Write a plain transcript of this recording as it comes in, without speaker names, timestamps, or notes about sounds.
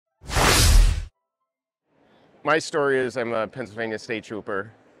My story is I'm a Pennsylvania state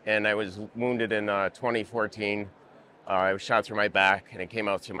trooper, and I was wounded in 2014. I was shot through my back, and it came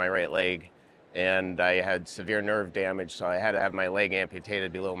out through my right leg, and I had severe nerve damage, so I had to have my leg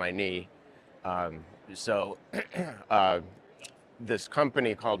amputated below my knee. Um, so uh, this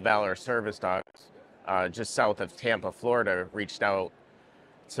company called Valor Service Dogs, just south of Tampa, Florida, reached out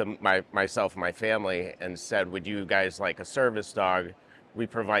to myself and my family and said, "Would you guys like a service dog?" We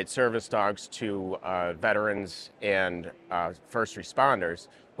provide service dogs to veterans and first responders,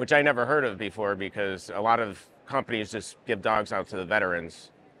 which I never heard of before because a lot of companies just give dogs out to the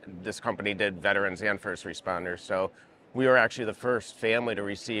veterans. This company did veterans and first responders. So we were actually the first family to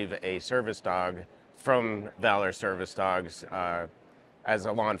receive a service dog from Valor Service Dogs as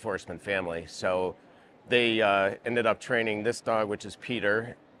a law enforcement family. So they ended up training this dog, which is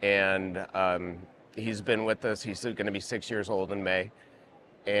Peter, and he's been with us. He's going to be 6 years old in May,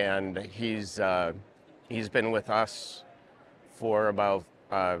 and he's been with us for about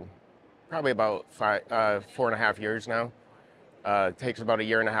probably about 4.5 years now. It takes about a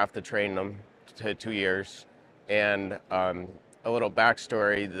year and a half to train them to 2 years. And a little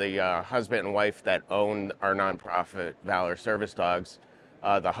backstory, the husband and wife that own our nonprofit Valor Service Dogs,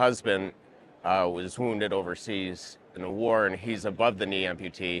 the husband was wounded overseas in a war, and he's above the knee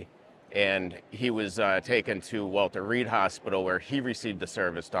amputee. And he was taken to Walter Reed Hospital, where he received the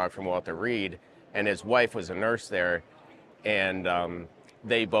service dog from Walter Reed, and his wife was a nurse there. And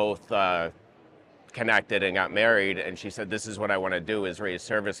they both connected and got married, and she said, "This is what I want to do, is raise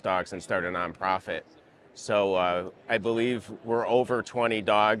service dogs and start a nonprofit." So I believe we're over 20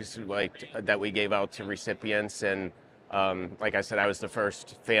 dogs that we gave out to recipients, and like I said, I was the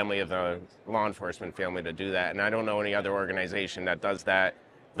first family of the law enforcement family to do that, and I don't know any other organization that does that,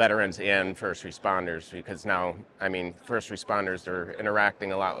 veterans and first responders, because now, I mean, first responders are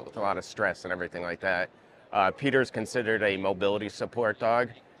interacting a lot with a lot of stress and everything like that. Peter's considered a mobility support dog,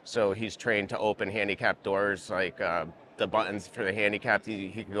 so he's trained to open handicap doors, like the buttons for the handicapped. He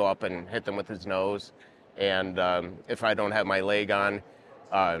can go up and hit them with his nose. And if I don't have my leg on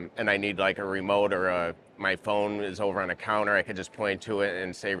and I need like a remote or my phone is over on a counter, I could just point to it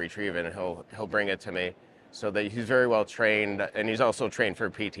and say retrieve it, and he'll bring it to me. So he's very well trained, and he's also trained for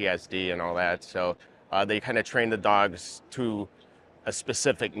PTSD and all that. So they kind of train the dogs to a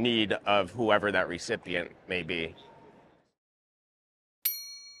specific need of whoever that recipient may be.